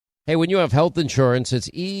Hey, when you have health insurance, it's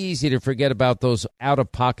easy to forget about those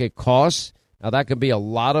out-of-pocket costs. Now, that can be a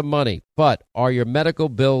lot of money, but are your medical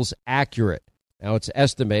bills accurate? Now, it's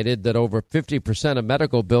estimated that over 50% of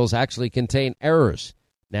medical bills actually contain errors.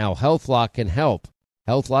 Now, HealthLock can help.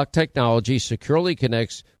 HealthLock technology securely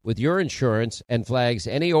connects with your insurance and flags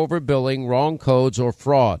any overbilling, wrong codes, or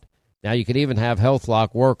fraud. Now, you can even have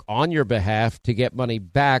HealthLock work on your behalf to get money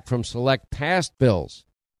back from select past bills.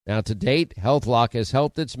 Now, to date, HealthLock has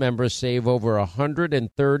helped its members save over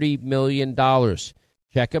 $130 million.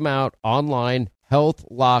 Check them out online,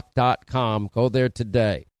 healthlock.com. Go there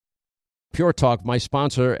today. Pure Talk, my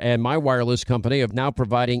sponsor and my wireless company, are now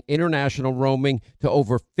providing international roaming to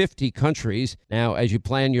over 50 countries. Now, as you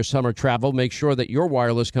plan your summer travel, make sure that your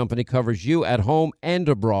wireless company covers you at home and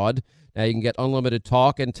abroad. Now, you can get unlimited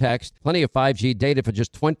talk and text, plenty of 5G data for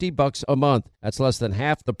just $20 a month. That's less than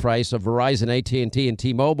half the price of Verizon, AT&T, and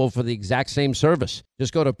T-Mobile for the exact same service.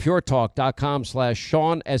 Just go to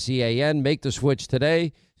puretalk.com/Sean, S-E-A-N. Make the switch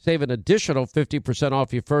today. Save an additional 50%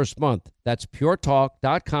 off your first month. That's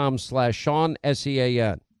puretalk.com/Sean,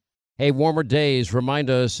 S-E-A-N. Hey, warmer days remind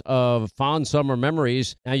us of fond summer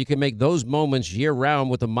memories. Now you can make those moments year-round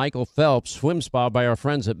with the Michael Phelps Swim Spa by our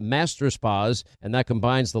friends at Master Spas, and that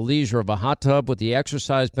combines the leisure of a hot tub with the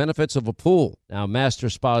exercise benefits of a pool. Now, Master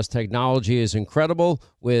Spa's technology is incredible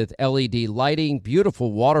with LED lighting,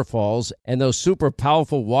 beautiful waterfalls, and those super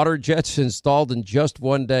powerful water jets installed in just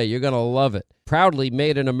one day. You're going to love it. Proudly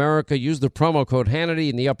made in America. Use the promo code Hannity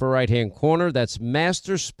in the upper right-hand corner. That's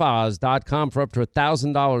masterspas.com for up to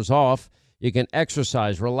 $1,000 off. You can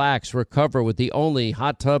exercise, relax, recover with the only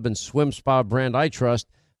hot tub and swim spa brand I trust,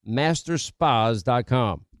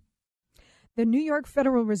 masterspas.com. The New York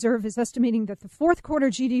Federal Reserve is estimating that the fourth quarter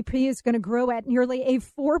GDP is going to grow at nearly a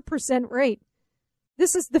 4% rate.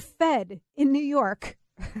 This is the Fed in New York.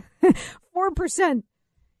 4%.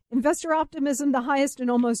 Investor optimism, the highest in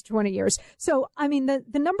almost 20 years. So, I mean,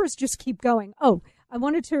 the numbers just keep going. Oh, I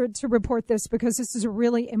wanted to report this because this is a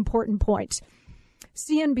really important point.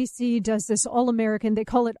 CNBC does this All-American, they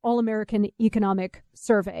call it All-American Economic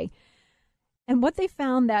Survey. And what they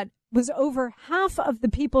found that was over half of the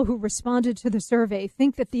people who responded to the survey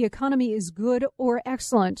think that the economy is good or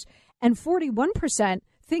excellent. And 41%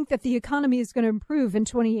 think that the economy is going to improve in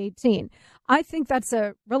 2018. I think that's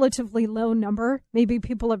a relatively low number. Maybe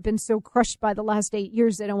people have been so crushed by the last 8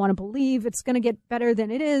 years they don't want to believe it's going to get better than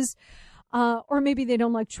it is. Or maybe they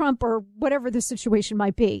don't like Trump or whatever the situation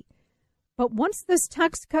might be. But once this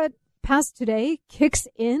tax cut passed today kicks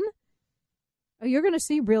in, you're going to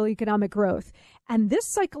see real economic growth. And this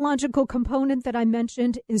psychological component that I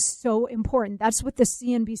mentioned is so important. That's what the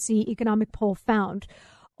CNBC economic poll found.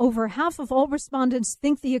 Over half of all respondents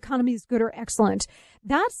think the economy is good or excellent.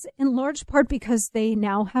 That's in large part because they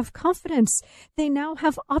now have confidence. They now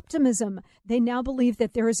have optimism. They now believe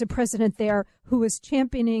that there is a president there who is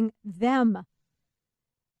championing them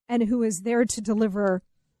and who is there to deliver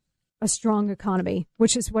a strong economy,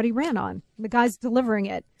 which is what he ran on. The guy's delivering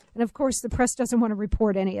it. And, of course, the press doesn't want to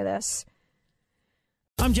report any of this.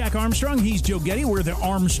 I'm Jack Armstrong. He's Joe Getty. We're the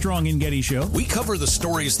Armstrong and Getty Show. We cover the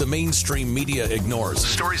stories the mainstream media ignores.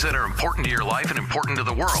 Stories that are important to your life and important to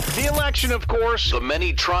the world. The election, of course. The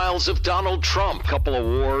many trials of Donald Trump. Couple of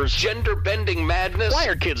wars. Gender-bending madness. Why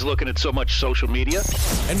are kids looking at so much social media?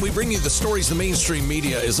 And we bring you the stories the mainstream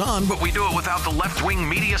media is on, but we do it without the left-wing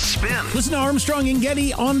media spin. Listen to Armstrong and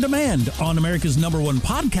Getty on demand on America's #1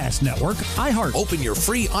 podcast network, iHeart. Open your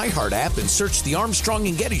free iHeart app and search The Armstrong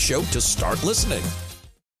and Getty Show to start listening.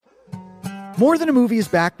 More Than a Movie is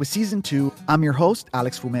back with Season 2. I'm your host,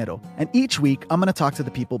 Alex Fumero, and each week I'm going to talk to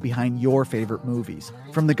the people behind your favorite movies.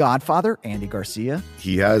 From The Godfather, Andy Garcia.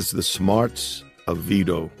 He has the smarts of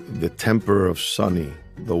Vito, the temper of Sonny,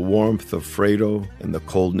 the warmth of Fredo, and the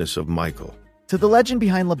coldness of Michael. To the legend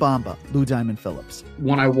behind La Bamba, Lou Diamond Phillips.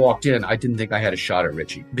 When I walked in, I didn't think I had a shot at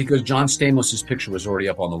Richie because John Stamos' picture was already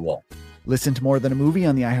up on the wall. Listen to More Than a Movie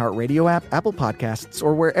on the iHeartRadio app, Apple Podcasts,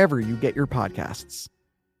 or wherever you get your podcasts.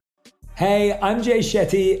 Hey, I'm Jay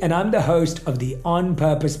Shetty, and I'm the host of the On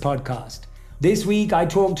Purpose podcast. This week, I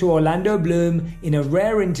talked to Orlando Bloom in a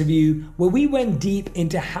rare interview where we went deep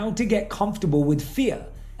into how to get comfortable with fear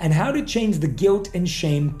and how to change the guilt and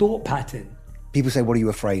shame thought pattern. People say, what are you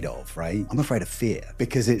afraid of, right? I'm afraid of fear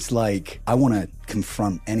because it's like I want to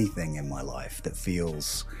confront anything in my life that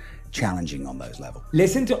feels challenging on those levels.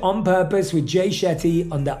 Listen to On Purpose with Jay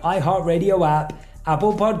Shetty on the iHeartRadio app,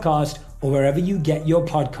 Apple Podcast, or wherever you get your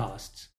podcasts.